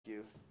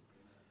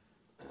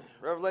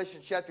Revelation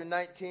chapter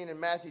 19 and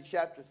Matthew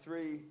chapter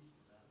 3.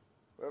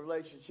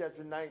 Revelation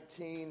chapter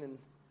 19 and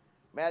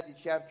Matthew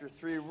chapter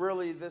 3.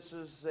 Really, this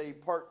is a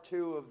part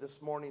 2 of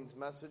this morning's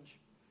message.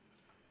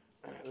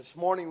 This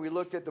morning we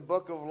looked at the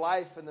book of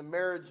life and the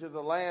marriage of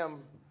the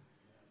Lamb.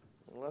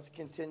 Let's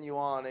continue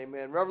on.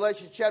 Amen.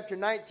 Revelation chapter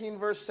 19,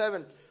 verse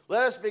 7.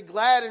 Let us be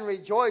glad and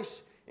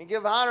rejoice and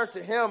give honor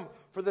to him,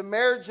 for the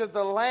marriage of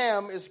the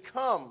Lamb is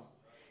come,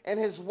 and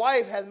his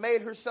wife hath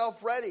made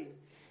herself ready.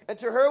 And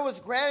to her was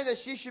granted that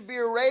she should be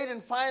arrayed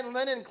in fine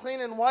linen,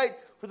 clean and white,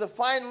 for the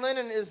fine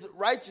linen is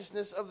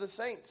righteousness of the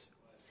saints.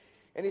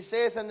 And he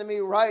saith unto me,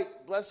 Right,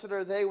 blessed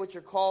are they which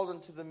are called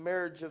unto the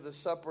marriage of the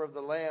supper of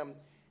the Lamb.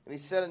 And he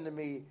said unto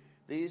me,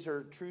 These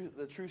are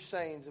the true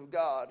sayings of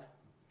God.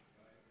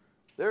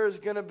 There is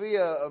going to be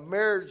a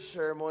marriage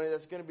ceremony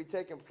that's going to be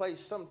taking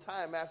place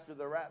sometime after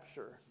the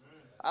rapture.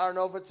 I don't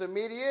know if it's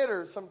immediate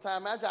or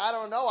sometime after. I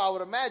don't know. I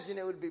would imagine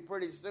it would be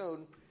pretty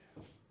soon.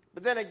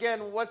 But then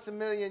again, what's a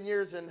million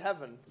years in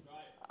heaven?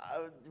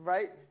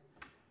 Right?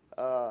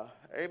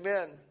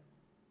 Amen.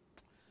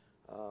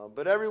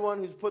 But everyone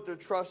who's put their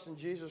trust in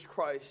Jesus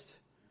Christ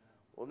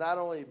will not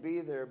only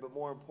be there, but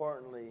more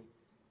importantly,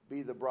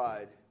 be the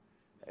bride.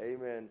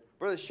 Amen.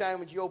 Brother Shine,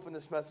 would you open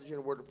this message in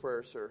a word of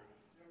prayer, sir?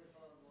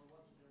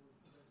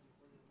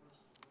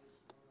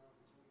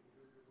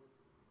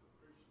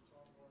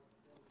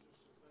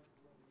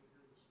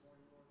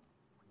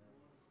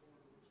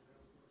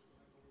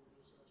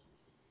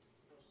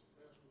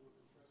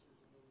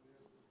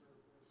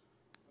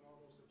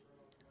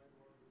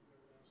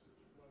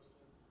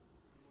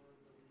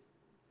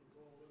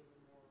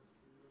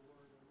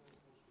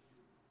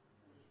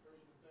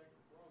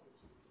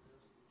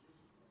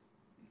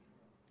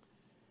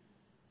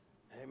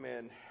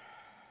 Amen.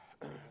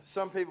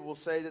 Some people will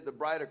say that the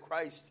bride of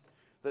Christ,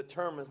 the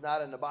term is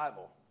not in the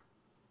Bible.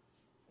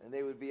 And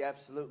they would be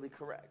absolutely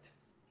correct.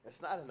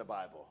 It's not in the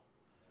Bible.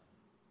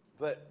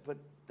 But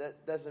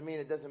that doesn't mean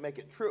it doesn't make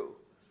it true.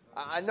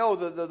 I know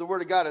the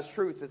Word of God is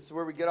truth. It's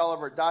where we get all of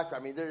our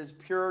doctrine. I mean, it is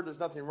pure. There's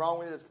nothing wrong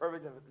with it. It's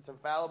perfect. It's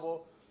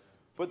infallible.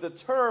 But the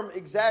term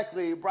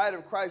exactly, bride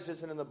of Christ,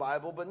 isn't in the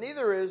Bible. But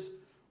neither is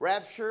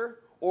rapture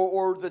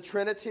or the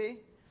Trinity,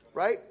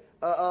 right?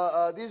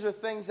 These are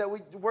things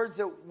words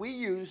that we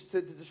use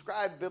to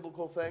describe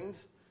biblical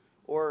things,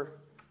 or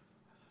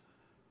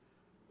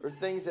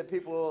things that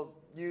people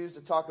use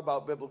to talk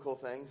about biblical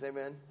things.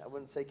 Amen. I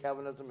wouldn't say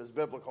Calvinism is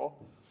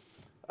biblical,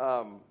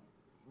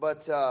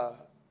 but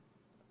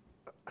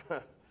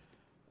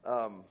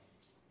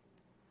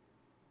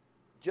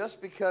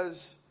just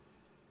because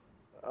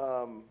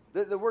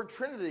the word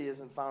Trinity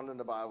isn't found in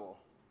the Bible,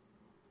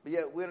 but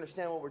yet we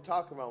understand what we're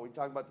talking about. We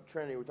talk about the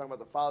Trinity. We're talking about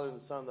the Father and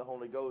the Son and the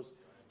Holy Ghost.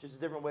 Just a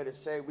different way to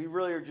say it. We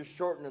really are just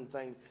shortening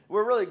things.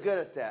 We're really good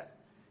at that.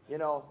 You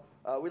know,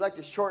 we like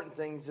to shorten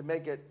things to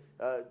make it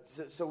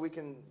so we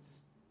can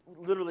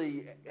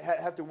literally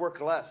have to work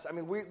less. I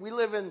mean, we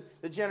live in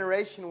the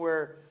generation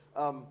where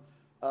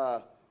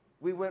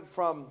we went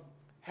from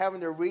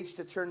having to reach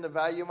to turn the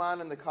volume on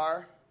in the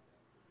car,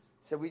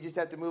 so we just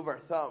have to move our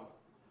thumb.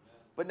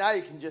 But now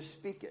you can just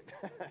speak it.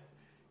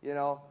 You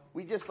know,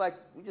 we just like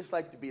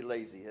to be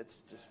lazy. That's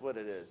just what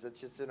it is.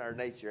 That's just in our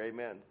nature.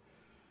 Amen.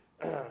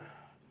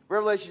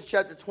 Revelation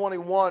chapter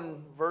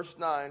 21, verse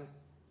 9.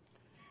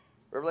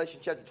 Revelation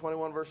chapter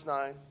 21, verse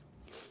 9.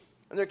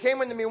 And there came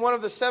unto me one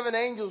of the 7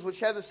 angels, which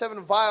had the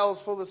 7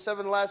 vials full of the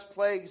 7 last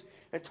plagues,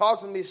 and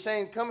talked with me,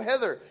 saying, Come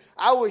hither,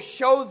 I will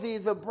show thee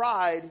the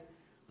bride,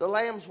 the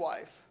Lamb's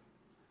wife.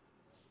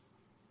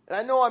 And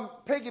I know I'm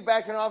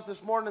piggybacking off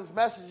this morning's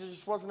message. There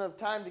just wasn't enough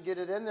time to get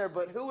it in there.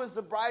 But who is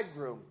the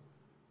bridegroom?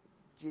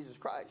 Jesus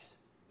Christ.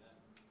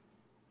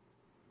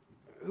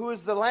 Who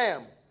is the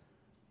Lamb?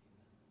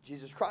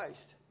 Jesus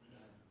Christ.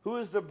 Who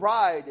is the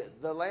bride?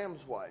 The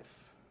Lamb's wife.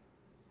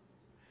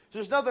 So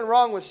there's nothing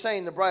wrong with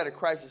saying the bride of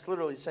Christ. It's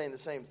literally saying the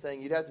same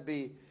thing. You'd have to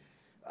be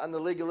on the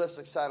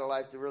legalistic side of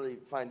life to really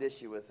find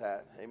issue with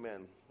that.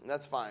 Amen. And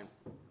that's fine.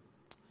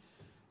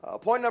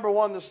 Point number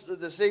 1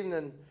 this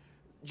evening,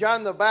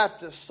 John the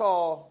Baptist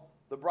saw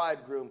the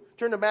bridegroom.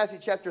 Turn to Matthew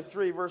chapter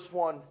 3, verse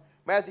 1.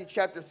 Matthew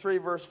chapter 3,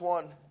 verse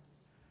 1.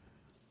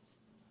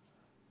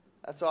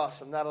 That's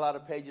awesome. Not a lot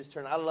of pages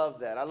turn. I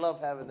love that. I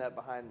love having that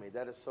behind me.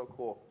 That is so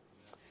cool.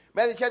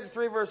 Matthew chapter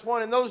 3, verse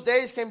 1. In those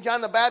days came John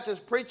the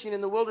Baptist preaching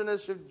in the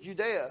wilderness of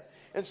Judea,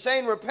 and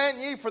saying, Repent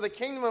ye, for the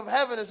kingdom of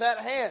heaven is at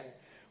hand.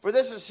 For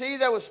this is he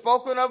that was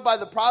spoken of by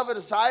the prophet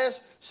Isaiah,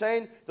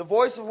 saying, The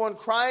voice of one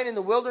crying in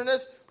the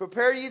wilderness,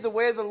 Prepare ye the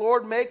way of the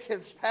Lord, make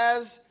his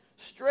paths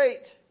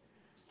straight.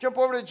 Jump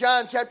over to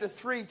John chapter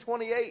 3,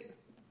 28.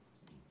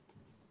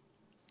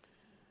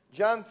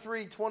 John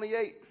 3,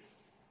 28.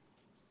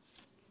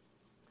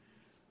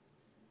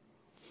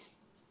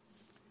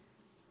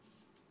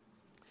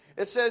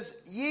 It says,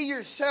 Ye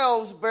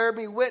yourselves bear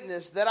me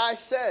witness that I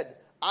said,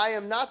 I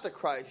am not the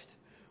Christ,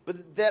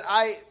 but that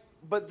I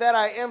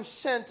am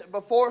sent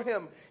before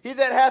him. He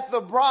that hath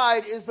the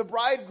bride is the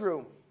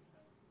bridegroom.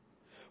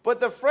 But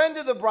the friend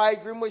of the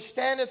bridegroom, which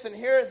standeth and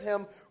heareth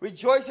him,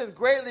 rejoiceth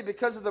greatly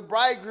because of the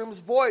bridegroom's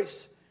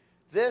voice.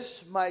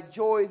 This my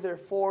joy,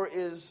 therefore,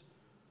 is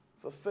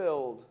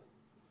fulfilled.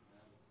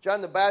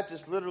 John the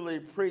Baptist literally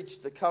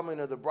preached the coming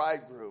of the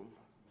bridegroom.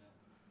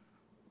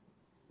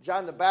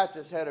 John the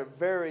Baptist had a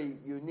very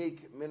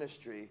unique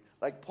ministry,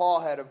 like Paul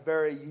had a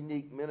very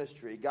unique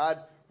ministry. God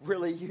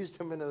really used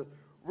him in a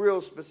real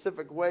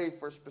specific way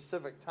for a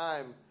specific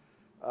time.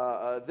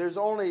 There's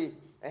only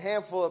a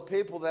handful of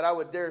people that I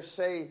would dare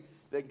say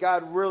that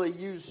God really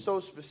used so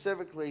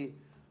specifically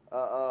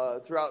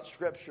throughout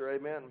Scripture.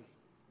 Amen.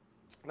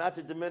 Not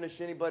to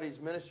diminish anybody's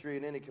ministry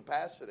in any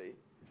capacity.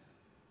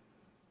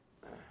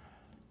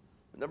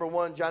 Number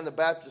one, John the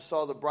Baptist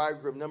saw the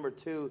bridegroom. Number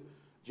two,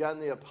 John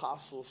the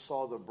Apostle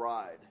saw the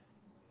bride.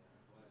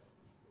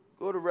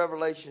 Go to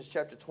Revelation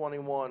chapter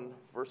 21,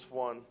 verse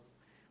 1.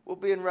 We'll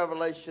be in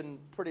Revelation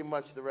pretty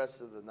much the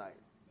rest of the night.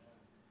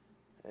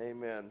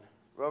 Amen.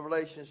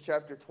 Revelation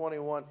chapter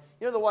 21.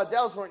 You know, the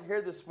Waddells weren't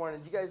here this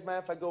morning. Do you guys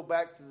mind if I go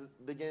back to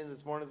the beginning of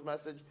this morning's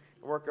message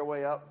and work our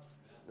way up?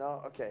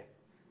 No? Okay.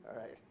 All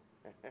right.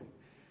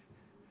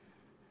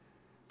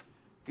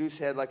 Goose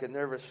had like a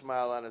nervous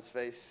smile on his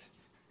face.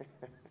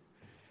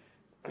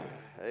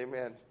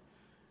 Amen.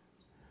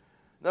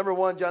 Number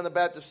one, John the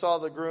Baptist saw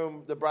the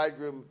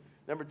bridegroom.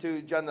 Number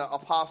two, John the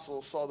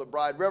Apostle saw the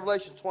bride.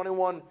 Revelation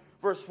 21,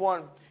 verse 1.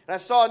 And I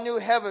saw a new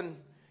heaven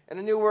and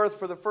a new earth,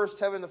 for the first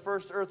heaven and the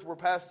first earth were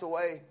passed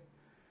away.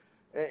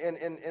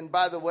 And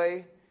by the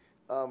way,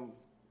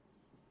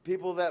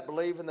 people that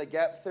believe in the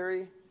gap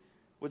theory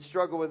would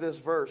struggle with this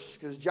verse,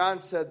 because John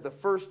said the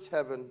first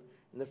heaven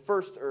and the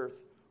first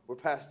earth were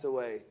passed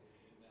away. Amen.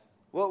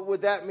 What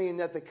would that mean?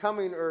 That the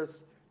coming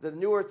earth, the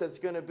new earth that's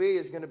going to be,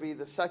 is going to be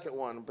the second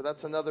one. But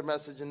that's another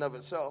message in of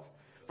itself.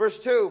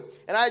 Verse 2,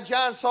 and I,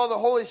 John, saw the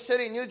holy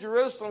city, New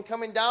Jerusalem,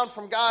 coming down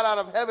from God out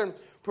of heaven,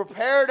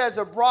 prepared as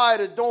a bride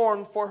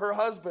adorned for her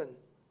husband.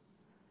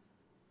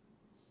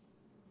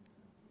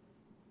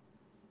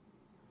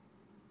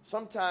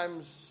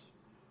 Sometimes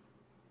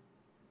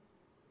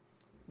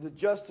the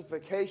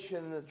justification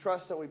and the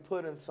trust that we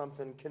put in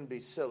something can be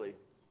silly.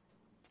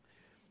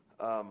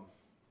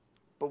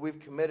 But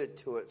we've committed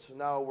to it, so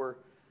now we're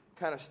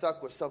kind of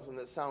stuck with something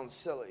that sounds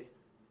silly.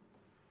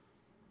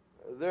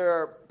 There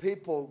are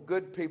people,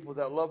 good people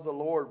that love the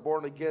Lord,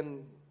 born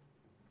again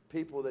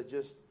people that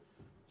just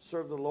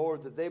serve the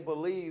Lord, that they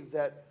believe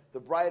that the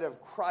bride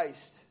of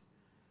Christ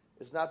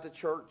is not the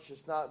church,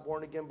 it's not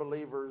born again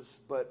believers,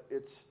 but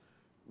it's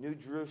New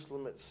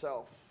Jerusalem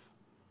itself,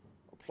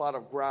 a plot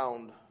of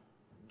ground,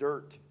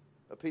 dirt,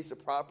 a piece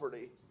of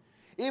property.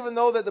 Even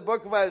though that the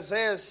book of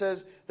Isaiah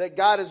says that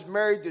God is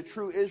married to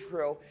true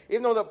Israel,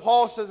 even though that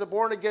Paul says that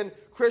born-again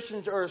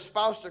Christians are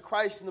espoused to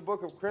Christ in the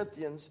book of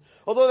Corinthians,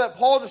 although that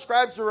Paul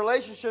describes the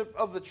relationship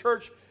of the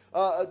church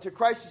to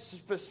Christ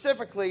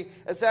specifically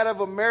as that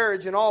of a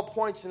marriage in all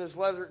points in his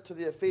letter to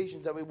the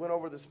Ephesians that we went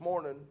over this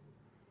morning,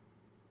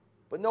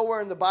 but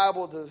nowhere in the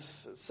Bible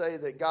does it say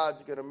that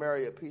God's going to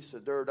marry a piece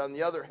of dirt. On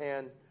the other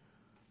hand,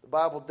 the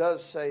Bible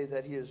does say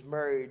that he is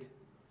married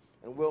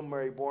and will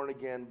marry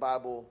born-again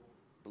Bible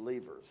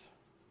believers.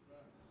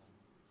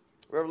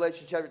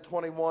 Revelation chapter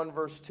 21,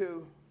 verse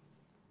 2.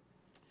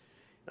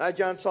 And I,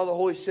 John, saw the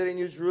holy city,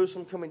 New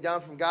Jerusalem, coming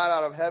down from God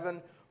out of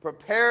heaven,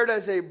 prepared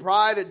as a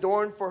bride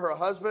adorned for her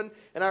husband.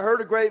 And I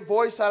heard a great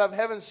voice out of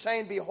heaven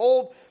saying,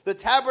 behold, the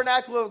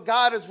tabernacle of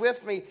God is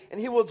with me, and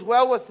he will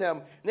dwell with them.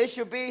 And they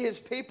shall be his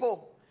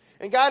people.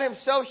 And God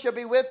himself shall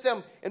be with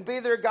them and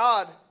be their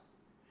God.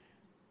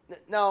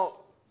 Now,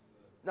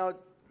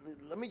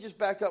 let me just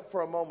back up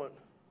for a moment.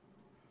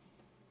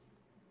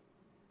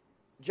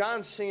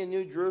 John's seeing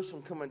New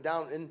Jerusalem coming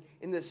down,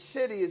 and the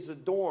city is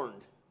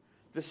adorned.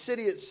 The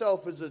city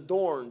itself is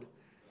adorned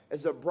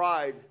as a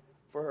bride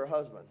for her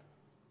husband.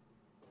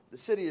 The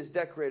city is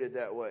decorated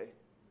that way.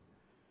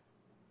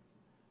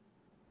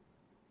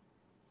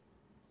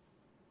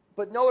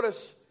 But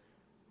notice,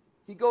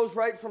 he goes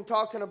right from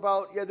talking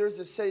about, there's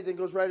a city, then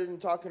goes right into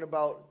talking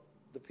about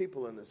the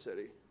people in the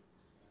city.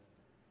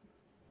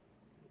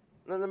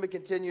 Then let me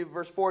continue,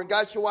 verse 4. And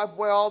God shall wipe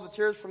away all the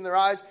tears from their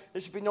eyes.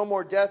 There shall be no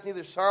more death,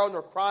 neither sorrow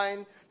nor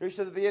crying. There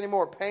shall be any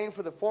more pain,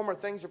 for the former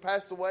things are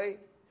passed away.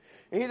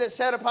 And he that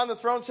sat upon the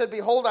throne said,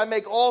 behold, I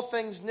make all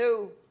things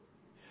new.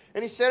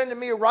 And he said unto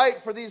me,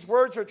 write, for these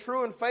words are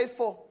true and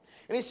faithful.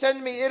 And he said to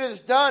me, it is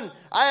done.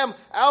 I am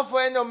Alpha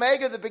and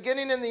Omega, the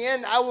beginning and the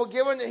end. I will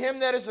give unto him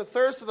that is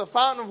athirst of the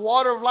fountain of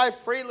water of life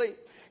freely.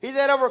 He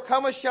that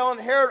overcometh shall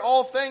inherit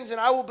all things,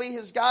 and I will be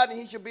his God, and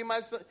he shall be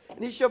my son.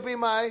 And he shall be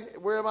my,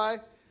 where am I?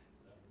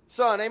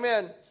 Son,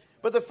 amen.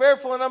 But the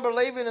fearful and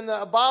unbelieving and the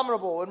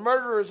abominable and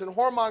murderers and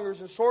whoremongers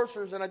and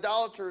sorcerers and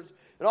idolaters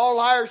and all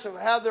liars shall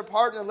have their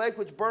part in the lake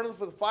which burneth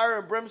with fire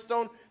and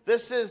brimstone.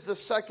 This is the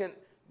second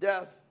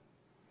death.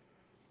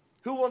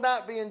 Who will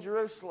not be in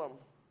Jerusalem?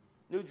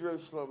 New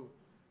Jerusalem.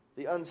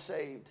 The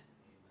unsaved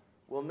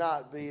will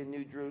not be in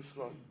New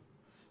Jerusalem.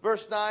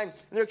 Verse 9, and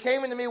there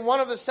came unto me one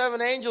of the seven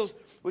angels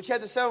which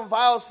had the seven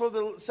vials full of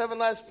the seven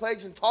last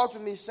plagues, and talked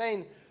with me,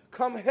 saying,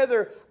 come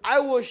hither, I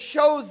will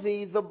show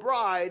thee the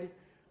bride,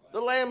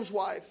 the Lamb's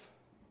wife.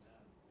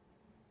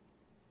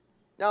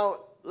 Now,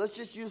 let's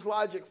just use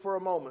logic for a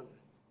moment.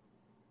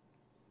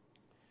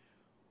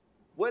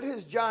 What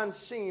has John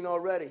seen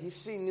already? He's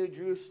seen New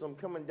Jerusalem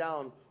coming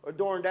down,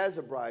 adorned as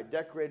a bride,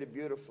 decorated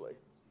beautifully.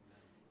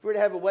 If we were to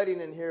have a wedding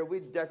in here,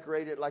 we'd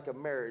decorate it like a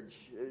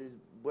marriage.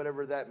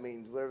 Whatever that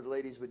means, whatever the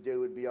ladies would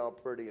do would be all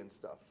pretty and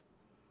stuff.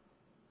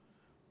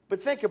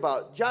 But think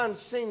about it. John's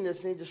seen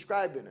this and he's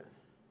describing it.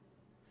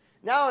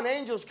 Now an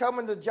angel's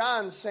coming to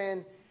John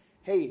saying,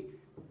 hey,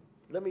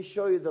 let me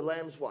show you the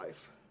Lamb's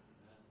wife.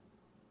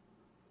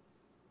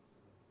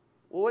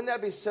 Well, wouldn't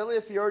that be silly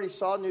if you already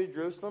saw New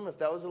Jerusalem, if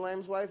that was the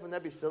Lamb's wife? Wouldn't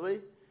that be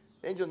silly?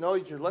 The angel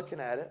knows you're looking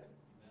at it.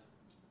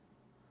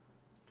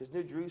 Because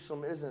New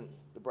Jerusalem isn't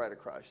the bride of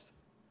Christ.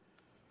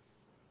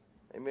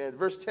 Amen.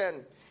 Verse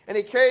 10. And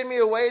he carried me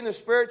away in the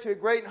Spirit to a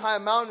great and high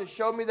mountain and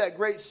showed me that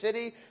great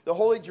city, the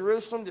holy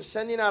Jerusalem,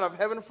 descending out of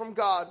heaven from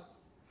God.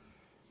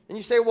 And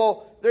you say,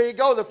 well, there you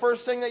go. The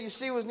first thing that you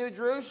see was New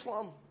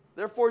Jerusalem.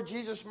 Therefore,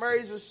 Jesus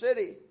marries a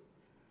city.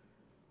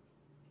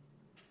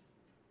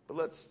 But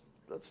let's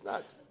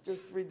not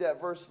just read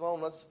that verse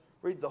alone. Let's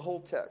read the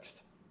whole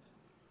text.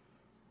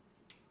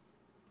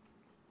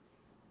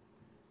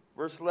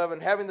 Verse 11.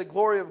 Having the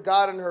glory of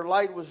God in her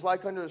light was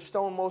like unto a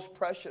stone most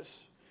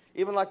precious,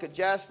 even like a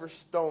jasper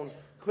stone,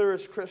 clear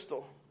as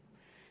crystal.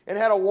 And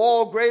had a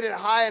wall great and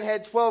high, and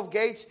had 12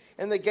 gates,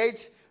 and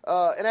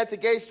at the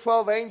gates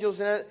 12 angels,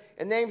 and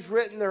names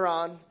written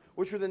thereon,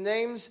 which were the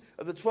names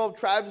of the 12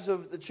 tribes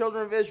of the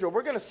children of Israel.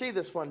 We're going to see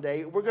this one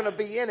day. We're going to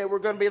be in it. We're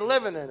going to be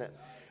living in it.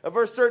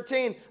 Verse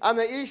 13, on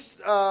the east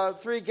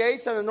 3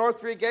 gates, on the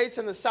north 3 gates,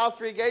 on the south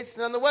 3 gates,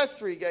 and on the west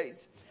 3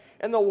 gates.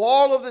 And the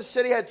wall of the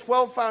city had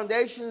 12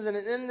 foundations, and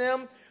in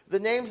them the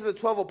names of the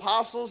 12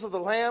 apostles of the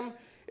Lamb.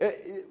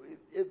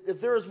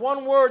 If there is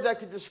one word that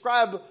could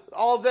describe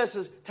all this,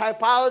 is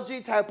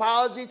typology,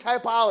 typology,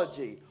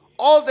 typology.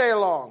 All day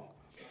long.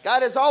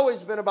 God has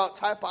always been about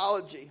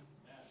typology.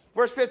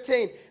 Verse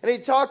 15, and he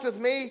talked with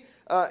me,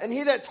 and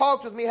he that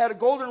talked with me had a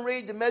golden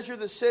reed to measure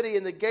the city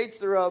and the gates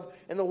thereof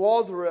and the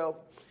wall thereof.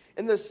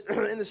 And the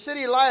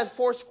city lieth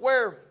 4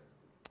 square,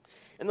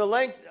 and the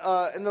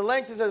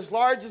length is as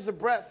large as the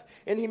breadth.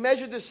 And he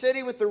measured the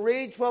city with the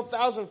reed,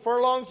 12,000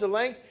 furlongs. The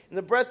length and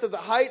the breadth of the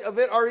height of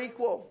it are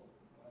equal,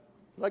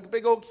 like a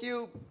big old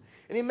cube.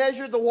 And he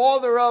measured the wall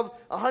thereof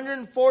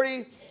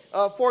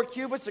 144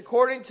 cubits,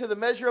 according to the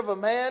measure of a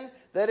man,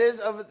 that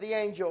is, of the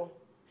angel.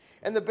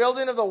 And the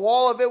building of the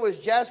wall of it was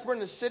jasper,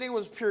 and the city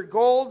was pure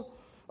gold,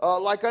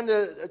 like unto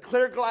a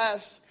clear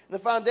glass. And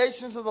the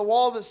foundations of the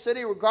wall of the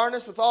city were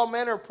garnished with all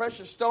manner of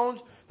precious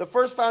stones. The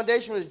first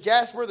foundation was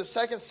jasper, the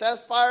second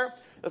sapphire,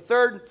 the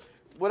third,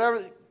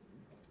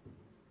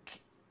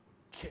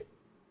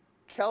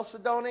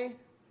 chalcedony,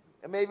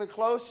 am I even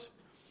close?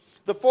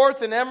 The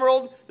fourth, an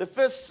emerald, the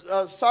fifth,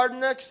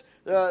 sardonyx,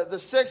 the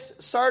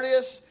sixth,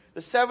 sardius,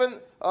 the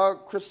seventh,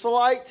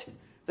 chrysolite,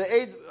 the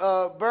eighth,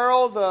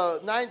 beryl,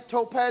 the ninth,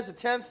 topaz, the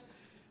 10th,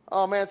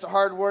 oh man, it's a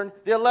hard word,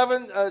 the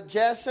 11th,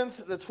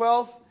 jacinth, the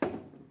 12th,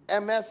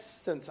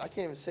 amethyst. I can't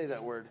even say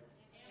that word.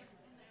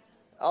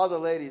 All the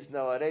ladies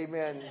know it.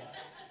 Amen.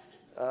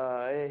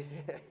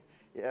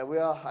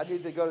 Yeah, I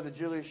need to go to the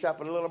jewelry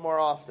shop a little more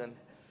often.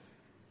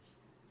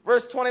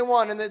 Verse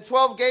 21, and the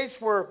 12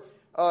 gates were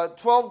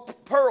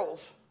 12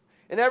 pearls,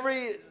 and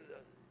every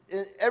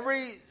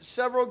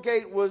several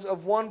gate was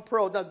of one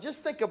pearl. Now,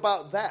 just think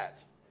about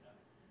that.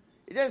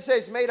 It didn't say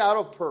it's made out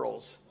of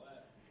pearls.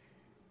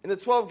 And the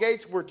 12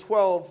 gates were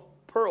 12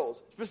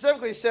 pearls.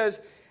 Specifically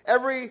says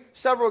every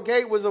several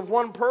gate was of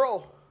one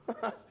pearl.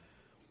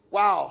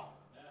 Wow.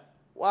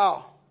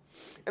 Wow.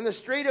 And the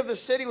street of the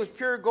city was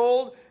pure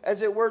gold,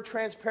 as it were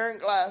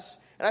transparent glass.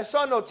 And I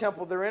saw no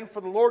temple therein, for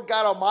the Lord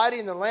God Almighty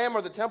and the Lamb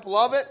are the temple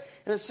of it.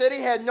 And the city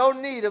had no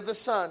need of the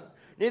sun,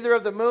 neither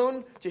of the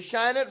moon to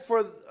shine it,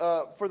 for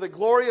the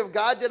glory of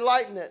God did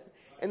lighten it.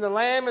 And the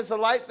Lamb is the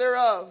light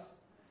thereof.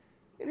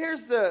 And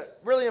here's the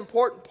really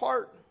important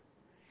part.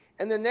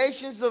 And the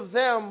nations of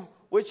them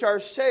which are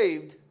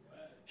saved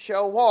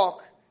shall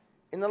walk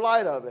in the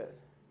light of it.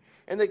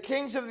 And the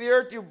kings of the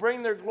earth do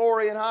bring their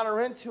glory and honor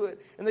into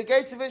it. And the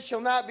gates of it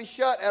shall not be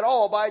shut at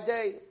all by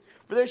day,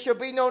 for there shall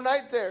be no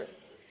night there.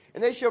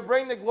 And they shall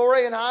bring the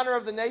glory and honor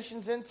of the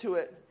nations into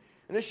it.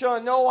 And there shall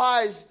in no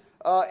wise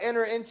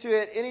enter into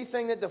it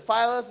anything that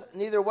defileth,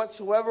 neither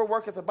whatsoever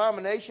worketh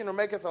abomination or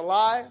maketh a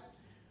lie.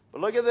 But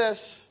look at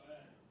this.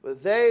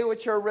 But they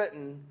which are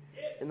written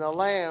in the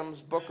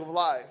Lamb's book of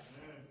life.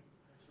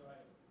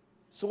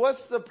 So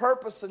what's the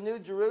purpose of New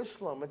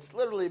Jerusalem? It's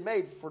literally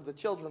made for the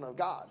children of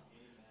God.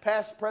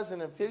 Past,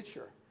 present, and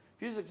future.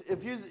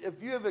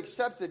 If you have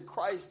accepted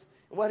Christ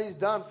and what he's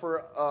done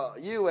for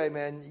you,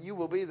 amen, you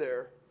will be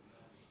there.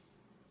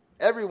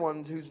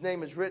 Everyone whose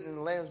name is written in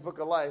the Lamb's book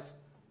of life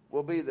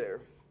will be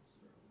there.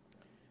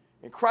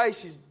 In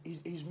Christ,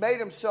 he's made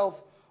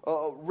himself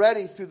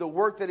ready through the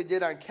work that he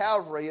did on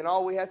Calvary, and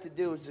all we have to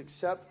do is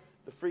accept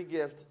the free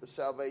gift of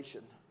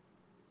salvation.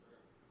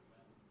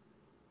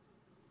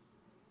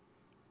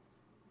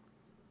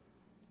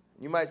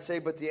 You might say,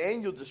 but the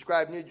angel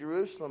described New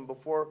Jerusalem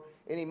before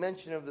any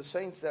mention of the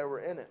saints that were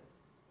in it.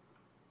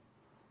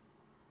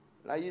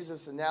 And I used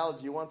this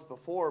analogy once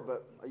before,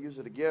 but I use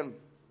it again.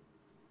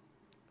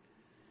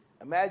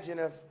 Imagine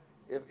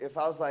if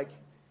I was like,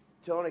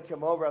 Tony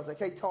come over, I was like,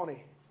 hey,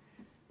 Tony,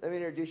 let me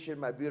introduce you to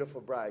my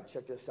beautiful bride.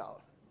 Check this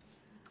out.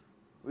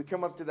 We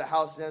come up to the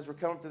house, and as we're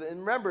coming and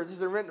remember, this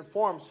is a written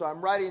form, so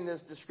I'm writing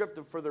this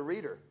descriptive for the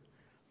reader.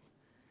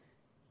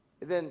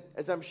 And then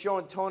as I'm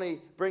showing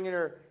Tony, bringing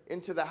her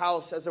into the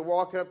house, as I'm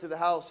walking up to the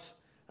house,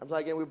 I'm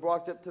like, and we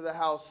walked up to the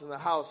house, and the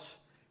house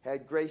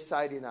had gray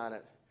siding on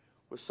it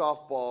with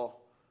softball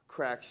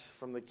cracks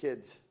from the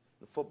kids,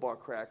 the football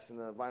cracks in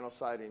the vinyl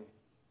siding.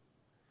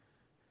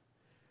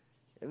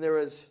 And there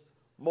was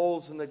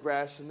moles in the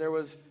grass, and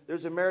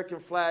there's American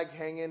flag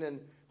hanging, and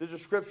there's a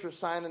scripture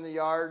sign in the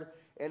yard,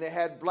 and it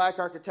had black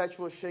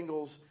architectural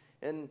shingles,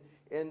 and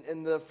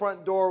the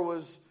front door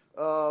was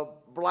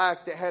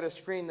black that had a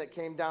screen that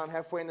came down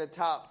halfway in the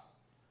top.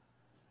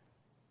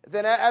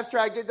 Then after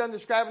I get done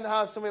describing the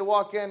house, somebody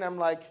walk in, I'm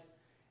like,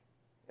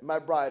 my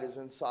bride is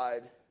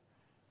inside.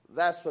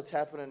 That's what's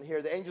happening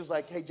here. The angel's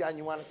like, hey, John,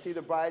 you want to see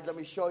the bride? Let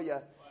me show you.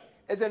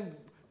 And then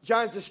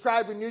John's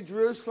describing New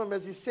Jerusalem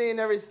as he's seeing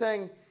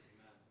everything.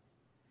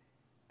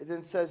 It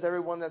then says,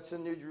 everyone that's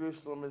in New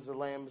Jerusalem is the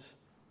Lamb's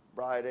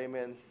bride.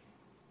 Amen.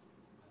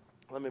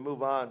 Let me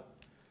move on.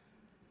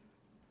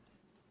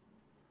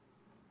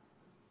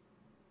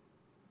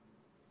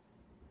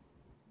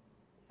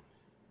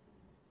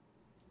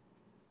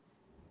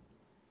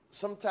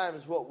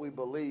 Sometimes what we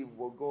believe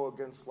will go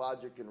against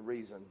logic and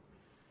reason.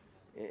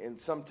 And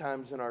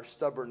sometimes in our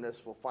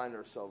stubbornness, we'll find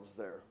ourselves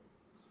there.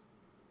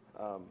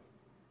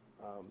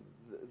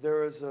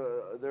 There is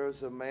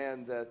a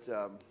man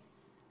that,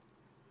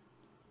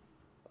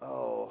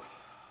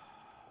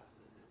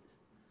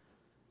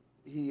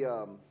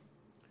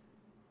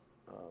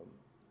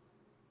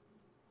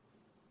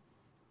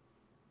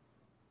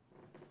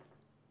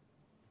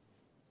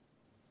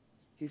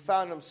 he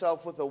found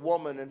himself with a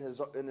woman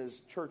in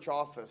his church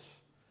office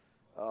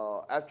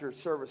after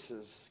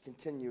services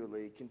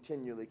continually.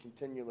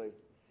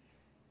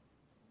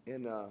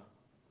 And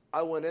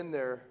I went in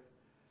there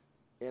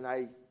and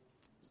I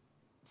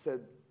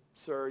said,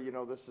 sir,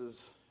 this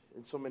is,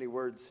 in so many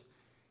words,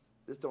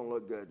 this don't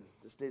look good.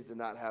 This needs to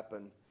not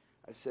happen.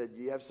 I said,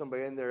 you have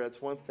somebody in there,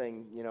 that's one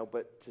thing,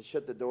 but to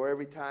shut the door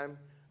every time,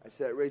 I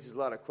said, it raises a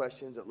lot of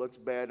questions. It looks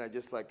bad. And I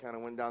just kind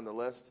of went down the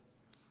list.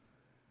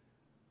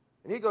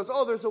 And he goes,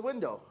 oh, there's a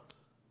window.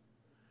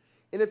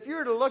 And if you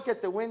were to look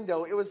at the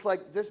window, it was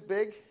like this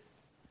big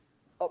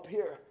up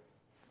here.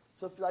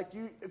 So if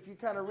you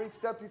kind of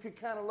reached up, you could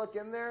kind of look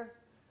in there.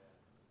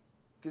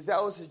 Because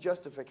that was his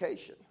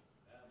justification.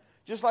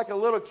 Just like a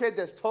little kid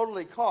that's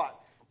totally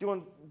caught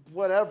doing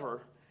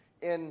whatever.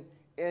 And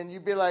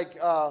you'd be like,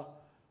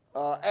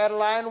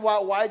 Adeline,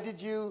 why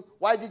did you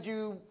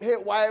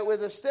hit Wyatt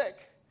with a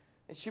stick?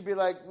 And she'd be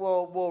like,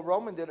 well,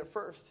 Roman did it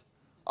first.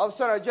 All of a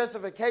sudden, our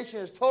justification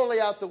is totally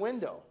out the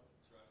window.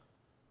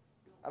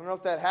 I don't know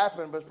if that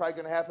happened, but it's probably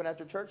going to happen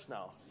after church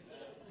now.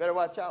 Better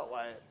watch out,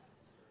 Wyatt.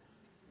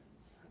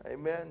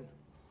 Amen.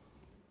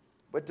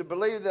 But to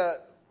believe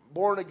that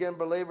born-again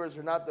believers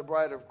are not the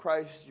bride of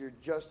Christ, your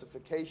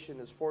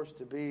justification is forced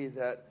to be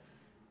that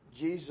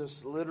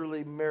Jesus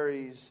literally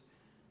marries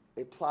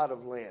a plot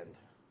of land.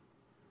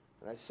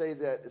 And I say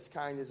that as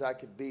kind as I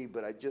could be,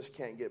 but I just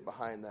can't get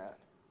behind that.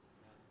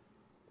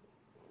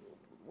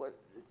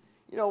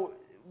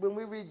 When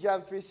we read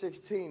John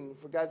 3:16,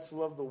 for God so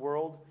loved the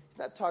world, he's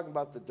not talking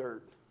about the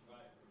dirt.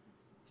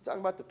 He's talking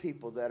about the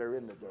people that are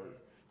in the dirt.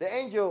 The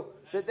angel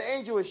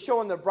is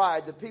showing the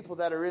bride, the people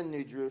that are in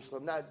New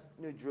Jerusalem, not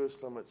New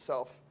Jerusalem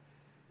itself.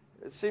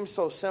 It seems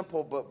so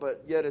simple,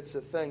 but yet it's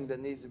a thing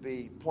that needs to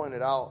be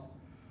pointed out.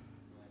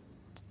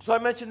 So I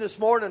mentioned this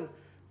morning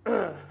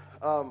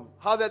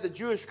how that the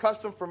Jewish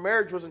custom for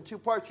marriage was in two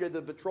parts. You had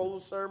the betrothal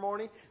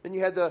ceremony, then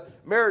you had the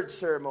marriage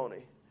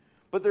ceremony.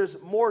 But there's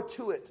more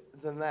to it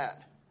than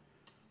that.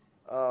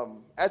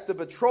 At the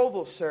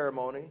betrothal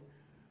ceremony,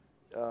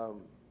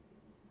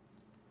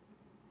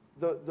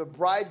 the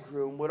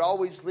bridegroom would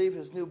always leave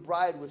his new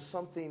bride with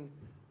something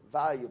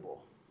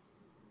valuable,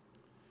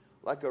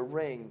 like a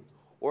ring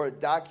or a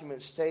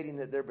document stating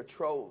that they're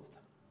betrothed.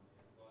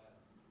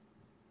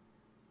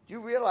 Do you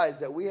realize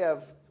that we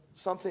have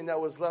something that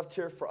was left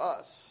here for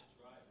us?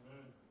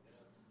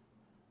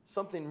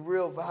 Something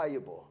real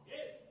valuable.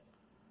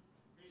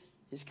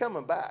 He's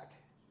coming back.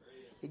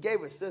 He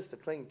gave us this to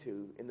cling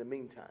to in the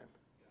meantime.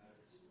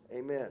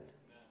 Amen.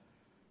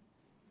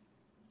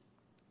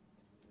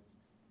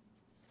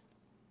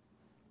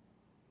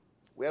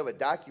 We have a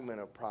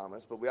document of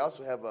promise, but we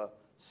also have a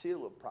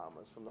seal of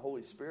promise from the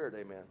Holy Spirit.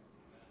 Amen.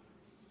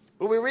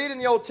 But we read in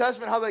the Old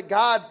Testament how that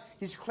God,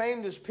 he's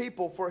claimed his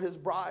people for his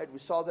bride. We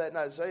saw that in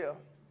Isaiah.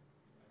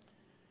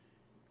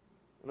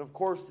 And of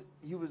course,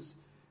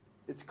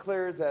 it's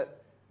clear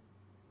that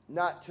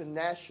not to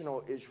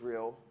national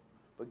Israel,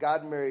 but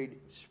God married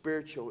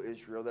spiritual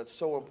Israel. That's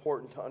so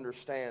important to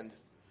understand.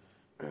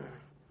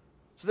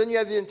 So then you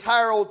have the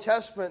entire Old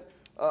Testament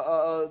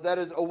that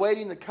is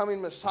awaiting the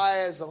coming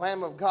Messiah as the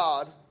Lamb of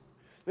God.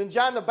 Then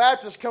John the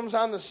Baptist comes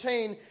on the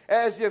scene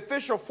as the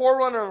official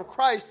forerunner of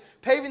Christ,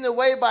 paving the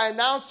way by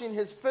announcing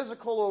his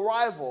physical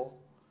arrival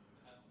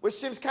which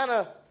seems kind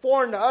of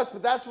foreign to us,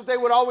 but that's what they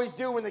would always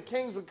do when the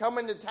kings would come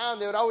into town.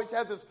 They would always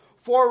have this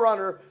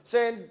forerunner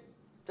saying,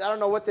 I don't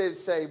know what they'd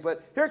say,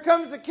 but here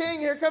comes the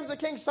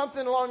king,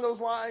 something along those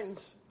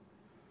lines.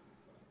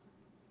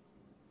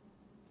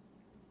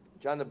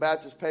 John the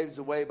Baptist paves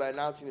the way by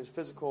announcing his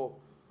physical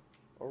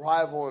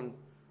arrival and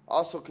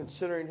also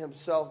considering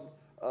himself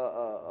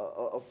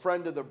a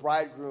friend of the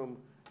bridegroom,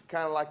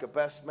 kind of like a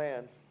best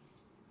man.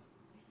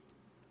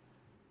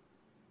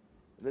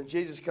 And then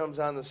Jesus comes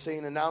on the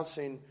scene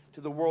announcing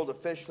to the world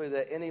officially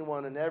that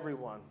anyone and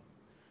everyone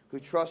who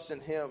trusts in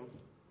him,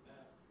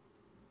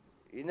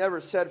 he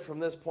never said from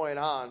this point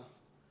on.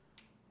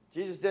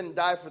 Jesus didn't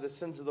die for the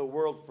sins of the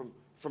world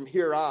from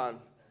here on.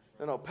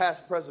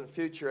 Past, present,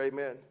 future,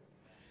 amen.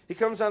 He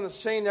comes on the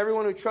scene.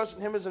 Everyone who trusts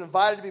in him is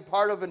invited to be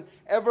part of an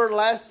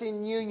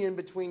everlasting union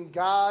between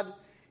God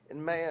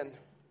and man,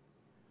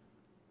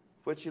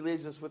 which he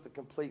leaves us with the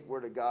complete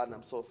word of God, and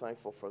I'm so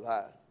thankful for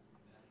that,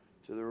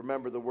 to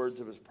remember the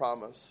words of his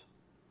promise.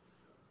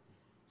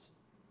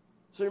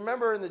 So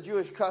remember in the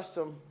Jewish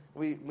custom,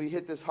 we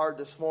hit this hard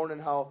this morning,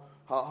 how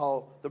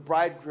the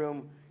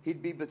bridegroom,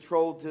 he'd be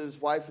betrothed to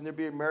his wife, and there'd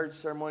be a marriage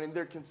ceremony, and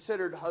they're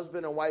considered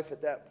husband and wife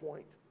at that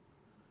point.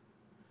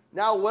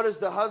 Now, what is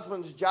the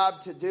husband's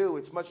job to do?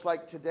 It's much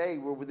like today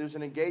where there's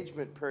an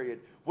engagement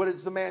period. What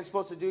is the man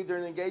supposed to do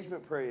during the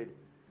engagement period?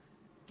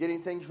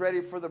 Getting things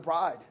ready for the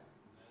bride.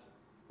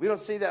 We don't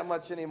see that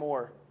much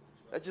anymore.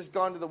 That's just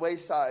gone to the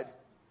wayside.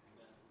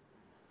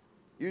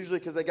 Usually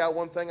because they got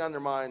one thing on their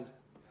mind.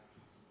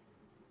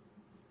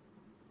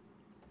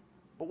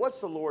 But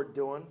what's the Lord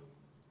doing?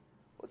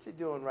 What's he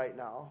doing right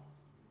now?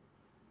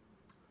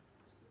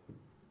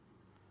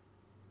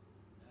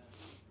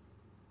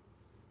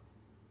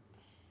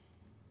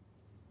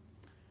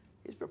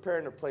 He's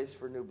preparing a place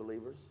for new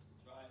believers.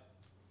 Right.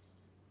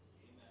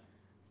 Amen.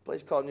 A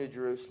place called New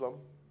Jerusalem.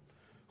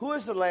 Who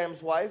is the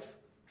Lamb's wife?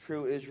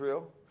 True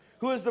Israel.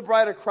 Who is the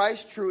bride of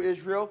Christ? True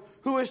Israel.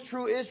 Who is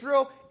true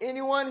Israel?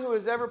 Anyone who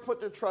has ever put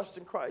their trust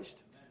in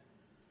Christ.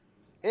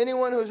 Amen.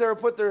 Anyone who has ever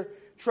put their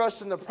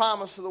trust in the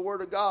promise of the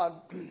Word of God.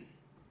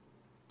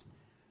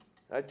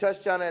 I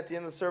touched on it at the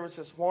end of the service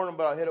this morning,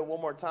 but I'll hit it one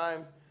more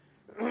time.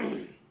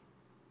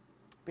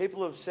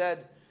 People have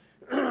said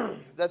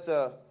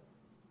that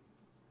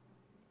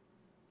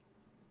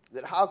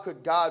how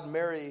could God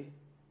marry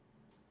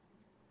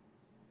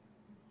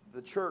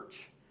the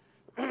church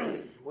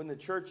when the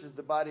church is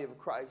the body of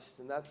Christ?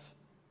 And that's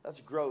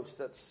gross.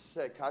 That's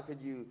sick. How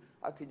could you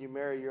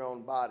marry your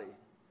own body?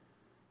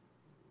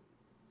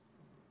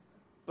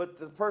 But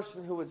the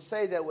person who would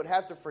say that would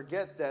have to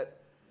forget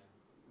that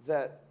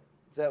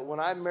when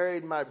I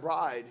married my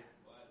bride,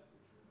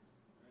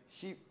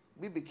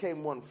 we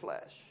became one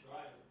flesh.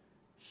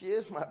 She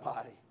is my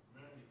body.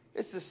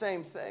 It's the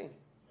same thing.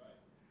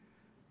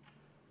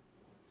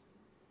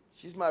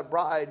 She's my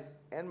bride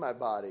and my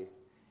body.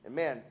 And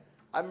man,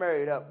 I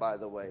married up, by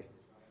the way,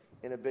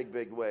 in a big,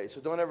 big way.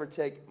 So don't ever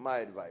take my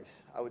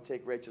advice. I would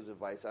take Rachel's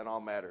advice on all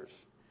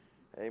matters.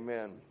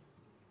 Amen.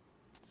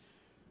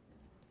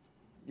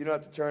 You don't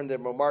have to turn there,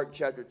 but Mark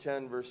chapter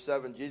 10, verse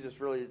 7,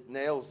 Jesus really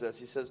nails this.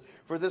 He says,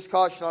 "For this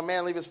cause shall a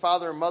man leave his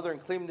father and mother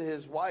and cleave to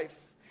his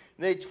wife,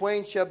 and they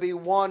twain shall be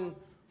one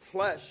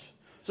flesh.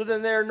 So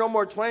then they are no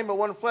more twain, but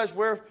one flesh.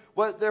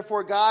 What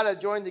therefore God hath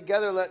joined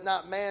together, let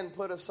not man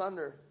put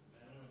asunder."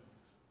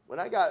 When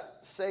I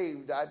got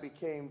saved, I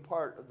became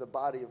part of the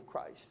body of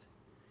Christ.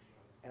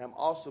 And I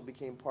also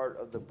became part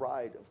of the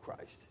bride of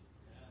Christ.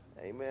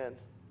 Amen.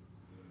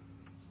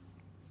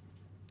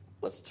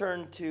 Let's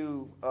turn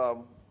to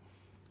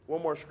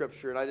one more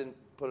scripture, and I didn't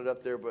put it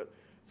up there, but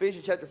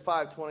Ephesians chapter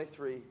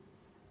 5:23.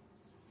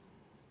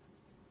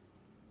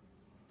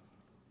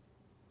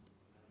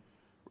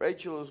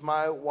 Rachel is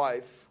my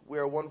wife. We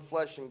are one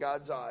flesh in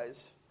God's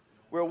eyes.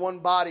 We're one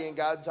body in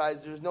God's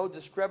eyes. There's no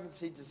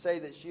discrepancy to say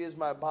that she is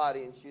my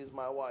body and she is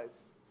my wife.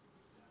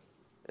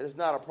 It is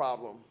not a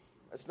problem.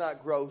 It's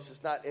not gross.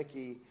 It's not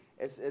icky.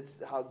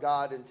 It's how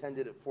God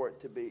intended it for it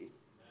to be.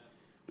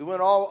 We went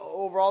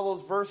over all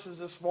those verses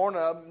this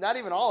morning. Not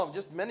even all of them,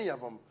 just many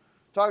of them.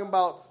 Talking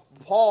about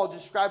Paul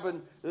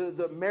describing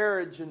the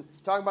marriage and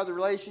talking about the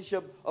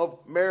relationship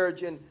of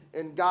marriage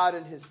and God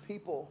and his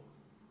people.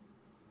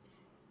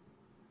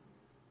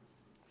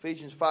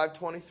 Ephesians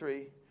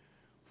 5:23.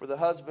 For the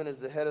husband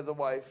is the head of the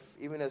wife,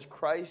 even as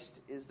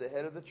Christ is the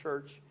head of the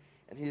church,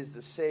 and he is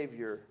the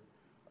Savior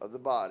of the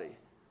body.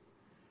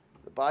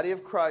 The body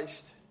of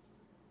Christ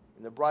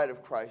and the bride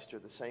of Christ are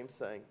the same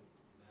thing.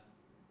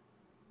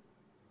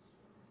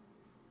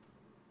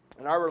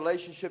 And our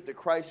relationship to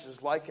Christ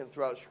is likened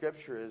throughout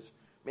Scripture is,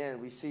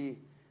 man, we see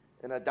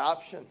an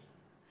adoption.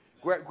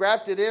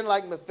 Grafted in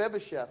like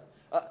Mephibosheth.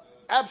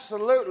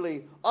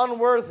 Absolutely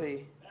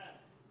unworthy,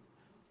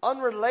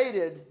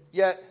 unrelated,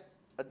 yet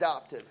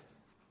adopted.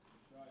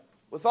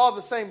 With all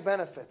the same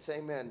benefits,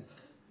 amen.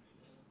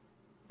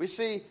 We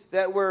see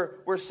that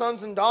we're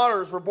sons and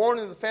daughters. We're born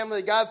into the family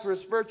of God through a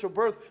spiritual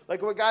birth,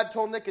 like what God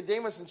told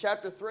Nicodemus in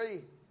chapter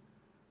 3.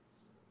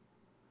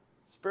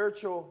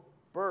 Spiritual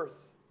birth.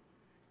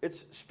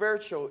 It's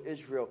spiritual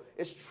Israel.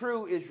 It's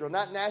true Israel,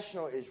 not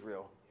national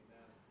Israel.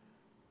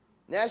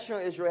 National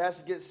Israel has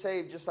to get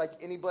saved just like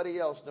anybody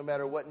else, no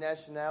matter what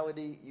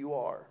nationality you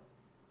are.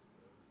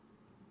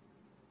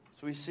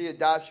 So we see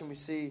adoption. We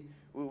see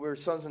we're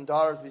sons and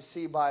daughters. We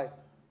see by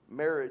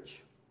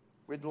marriage.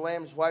 We're the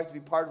Lamb's wife to be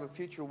part of a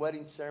future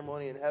wedding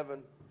ceremony in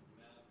heaven.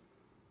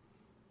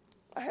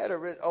 I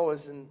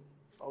was in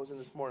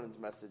this morning's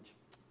message.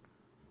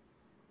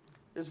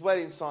 There's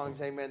wedding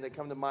songs, amen, that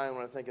come to mind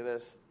when I think of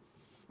this.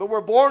 But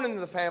we're born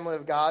into the family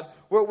of God.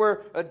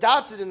 We're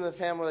adopted into the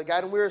family of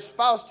God. And we're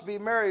espoused to be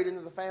married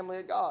into the family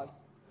of God.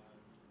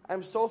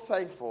 I'm so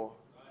thankful.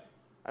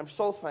 I'm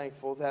so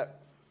thankful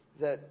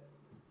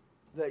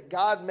that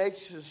God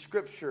makes His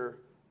Scripture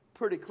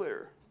pretty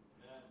clear.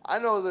 I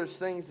know there's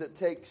things that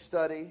take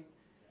study.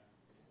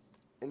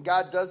 And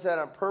God does that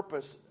on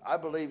purpose, I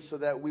believe, so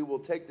that we will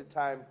take the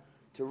time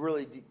to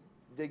really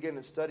dig in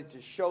and study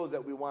to show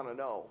that we want to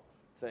know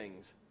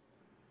things.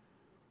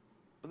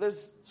 But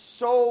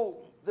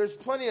there's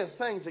plenty of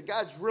things that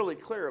God's really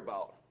clear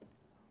about.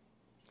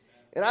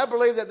 And I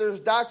believe that there's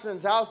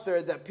doctrines out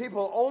there that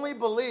people only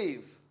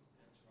believe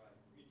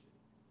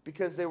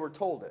because they were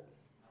told it.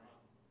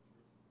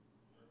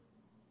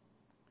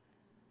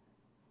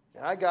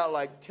 And I got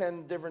like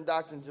 10 different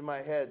doctrines in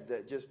my head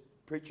that just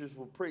preachers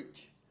will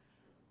preach.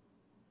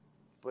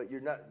 But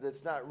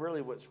that's not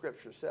really what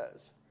Scripture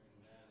says.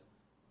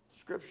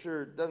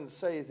 Scripture doesn't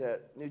say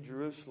that New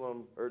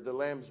Jerusalem or the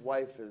Lamb's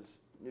wife is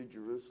New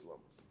Jerusalem.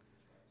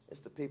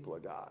 It's the people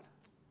of God.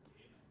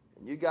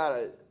 And you got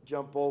to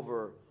jump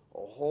over a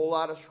whole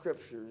lot of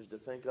scriptures to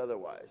think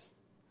otherwise.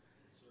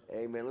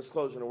 Amen. Let's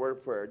close in a word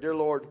of prayer. Dear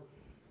Lord,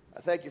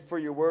 I thank you for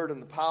your word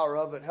and the power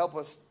of it. Help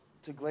us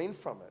to glean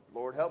from it.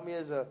 Lord, help me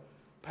as a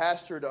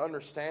pastor to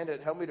understand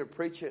it. Help me to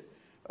preach it,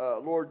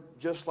 Lord,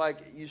 just like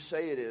you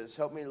say it is.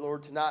 Help me,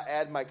 Lord, to not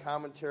add my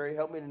commentary.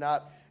 Help me to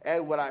not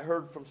add what I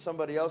heard from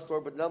somebody else,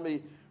 Lord, but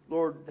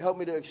help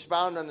me to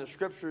expound on the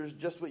scriptures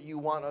just what you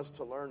want us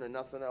to learn and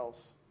nothing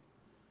else.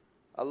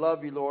 I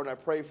love you, Lord, and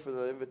I pray for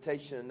the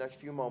invitation in the next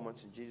few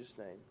moments in Jesus'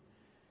 name.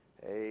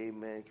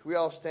 Amen. Can we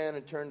all stand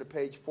and turn to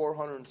page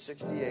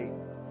 468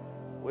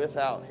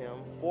 without him?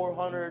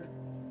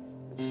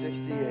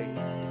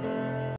 468.